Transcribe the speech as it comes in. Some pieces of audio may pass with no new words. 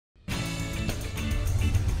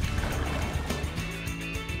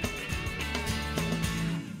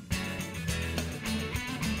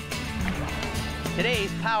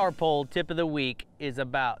Today's PowerPole tip of the week is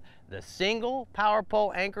about the single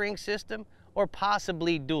PowerPole anchoring system or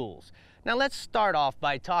possibly duals. Now let's start off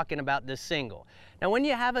by talking about the single. Now when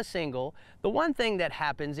you have a single, the one thing that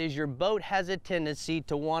happens is your boat has a tendency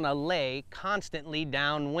to want to lay constantly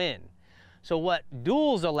downwind. So what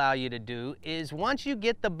duals allow you to do is once you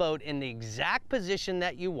get the boat in the exact position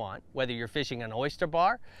that you want, whether you're fishing an oyster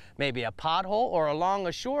bar, maybe a pothole, or along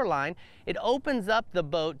a shoreline, it opens up the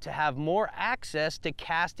boat to have more access to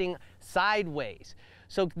casting sideways.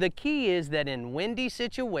 So the key is that in windy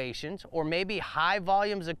situations or maybe high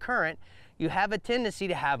volumes of current, you have a tendency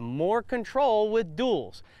to have more control with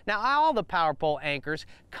duals. Now all the PowerPole anchors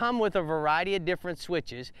come with a variety of different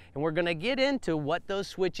switches, and we're going to get into what those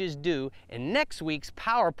switches do in next week's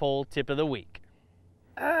PowerPole tip of the week.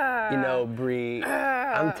 You know, Bree,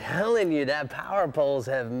 I'm telling you that PowerPoles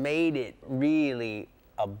have made it really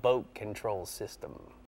a boat control system.